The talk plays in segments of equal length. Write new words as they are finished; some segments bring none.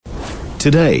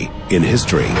Today in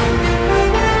History.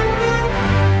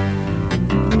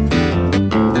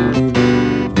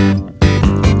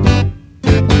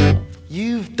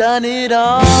 You've done it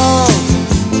all.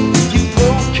 You've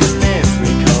broken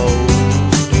every code.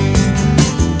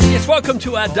 Yes, welcome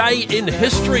to our Day in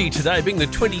History. Today being the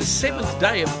 27th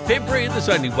day of February. There's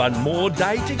only one more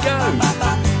day to go.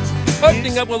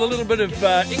 Opening up with a little bit of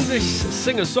English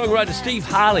singer-songwriter Steve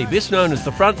Harley, best known as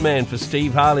the frontman for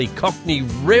Steve Harley, Cockney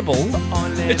Rebel.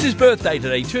 It's his birthday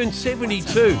today. He turned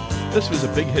 72. This was a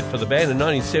big hit for the band in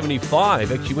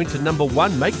 1975. Actually went to number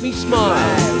one, Make Me Smile.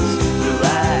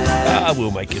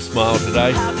 We'll make you smile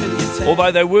today.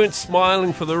 Although they weren't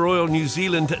smiling for the Royal New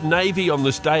Zealand Navy on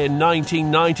this day in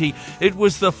 1990, it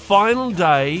was the final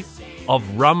day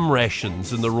of rum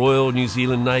rations in the Royal New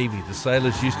Zealand Navy. The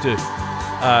sailors used to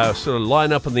sort of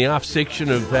line up in the aft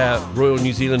section of our Royal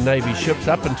New Zealand Navy ships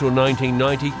up until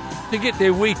 1990 to get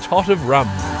their wee tot of rum.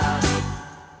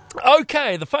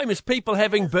 Okay, the famous people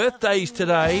having birthdays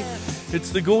today.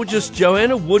 It's the gorgeous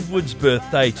Joanna Woodward's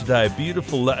birthday today, a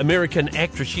beautiful American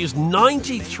actress. She is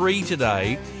 93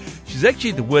 today. She's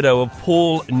actually the widow of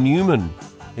Paul Newman.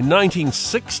 In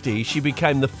 1960, she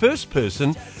became the first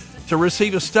person to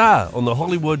receive a star on the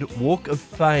Hollywood Walk of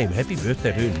Fame. Happy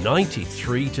birthday to her,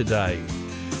 93 today.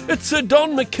 It's Sir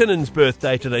Don McKinnon's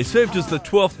birthday today. Served as the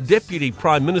 12th Deputy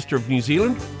Prime Minister of New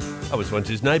Zealand. I was once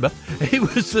his neighbour. He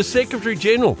was the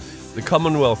Secretary-General, the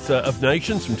Commonwealth of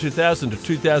Nations from 2000 to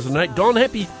 2008. Don,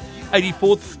 happy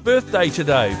 84th birthday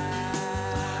today.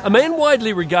 A man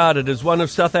widely regarded as one of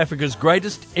South Africa's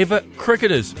greatest ever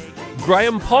cricketers,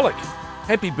 Graham Pollock.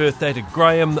 Happy birthday to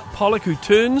Graham Pollock, who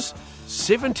turns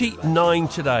 79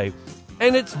 today.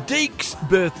 And it's Deke's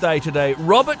birthday today.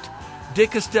 Rob de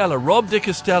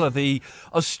Castella, the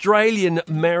Australian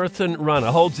marathon runner,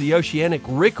 holds the oceanic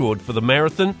record for the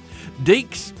marathon.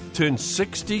 Deeks turns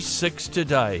 66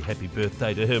 today. Happy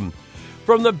birthday to him.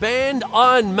 From the band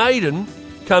Iron Maiden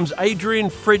comes Adrian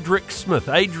Frederick Smith.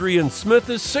 Adrian Smith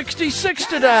is 66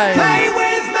 today. Play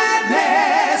with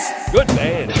madness. Good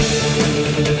band.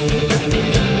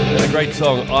 And a great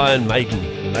song, Iron Maiden,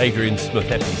 and Adrian Smith.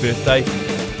 Happy birthday.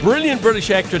 Brilliant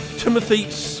British actor Timothy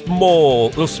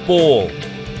Spall.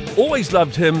 Always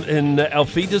loved him in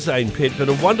Auf Wiedersehen, Pet, but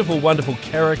a wonderful, wonderful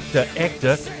character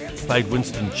actor. Played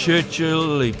Winston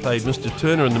Churchill. He played Mr.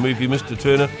 Turner in the movie Mr.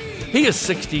 Turner. He is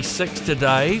 66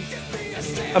 today.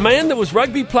 A man that was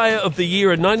Rugby Player of the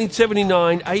Year in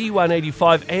 1979, 81,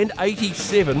 85 and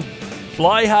 87.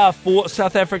 Fly half for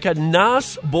South Africa,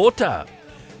 Naas Botha.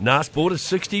 Naas Botha,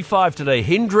 65 today.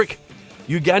 Hendrik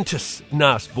Ugantis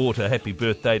Naas Botha. Happy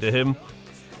birthday to him.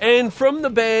 And from the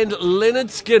band Lynyrd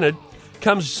Skynyrd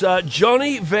comes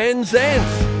Johnny Van Zant.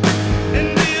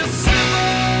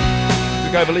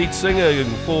 Took over lead singer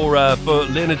for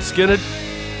Lynyrd Skynyrd.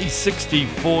 He's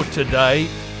 64 today.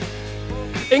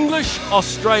 English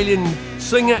Australian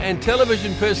singer and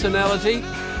television personality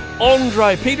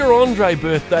Peter Andre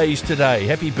birthdays today.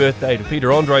 Happy birthday to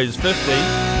Peter Andre, who's 50.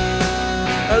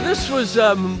 This was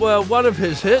one of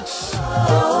his hits,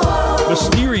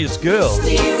 Mysterious Girl,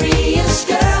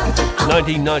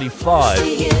 1995.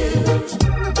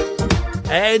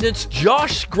 And it's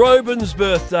Josh Groban's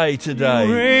birthday today.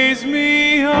 Raise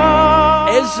me up.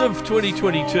 As of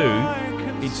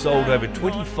 2022, he'd sold over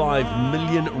 25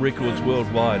 million records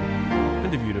worldwide.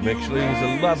 Interviewed him actually. He's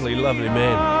a lovely, lovely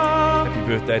man. Happy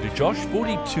birthday to Josh,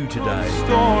 42 today.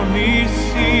 Stormy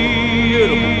seas.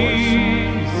 Beautiful voice.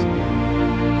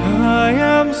 I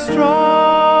am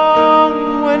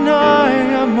strong when I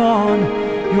am on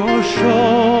your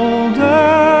shoulders.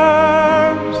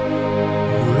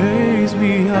 Raise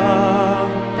me up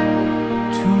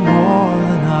to more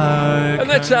than I And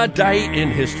that's our Day in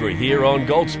History here on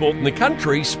Gold Sport and the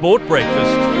Country Sport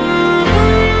Breakfast.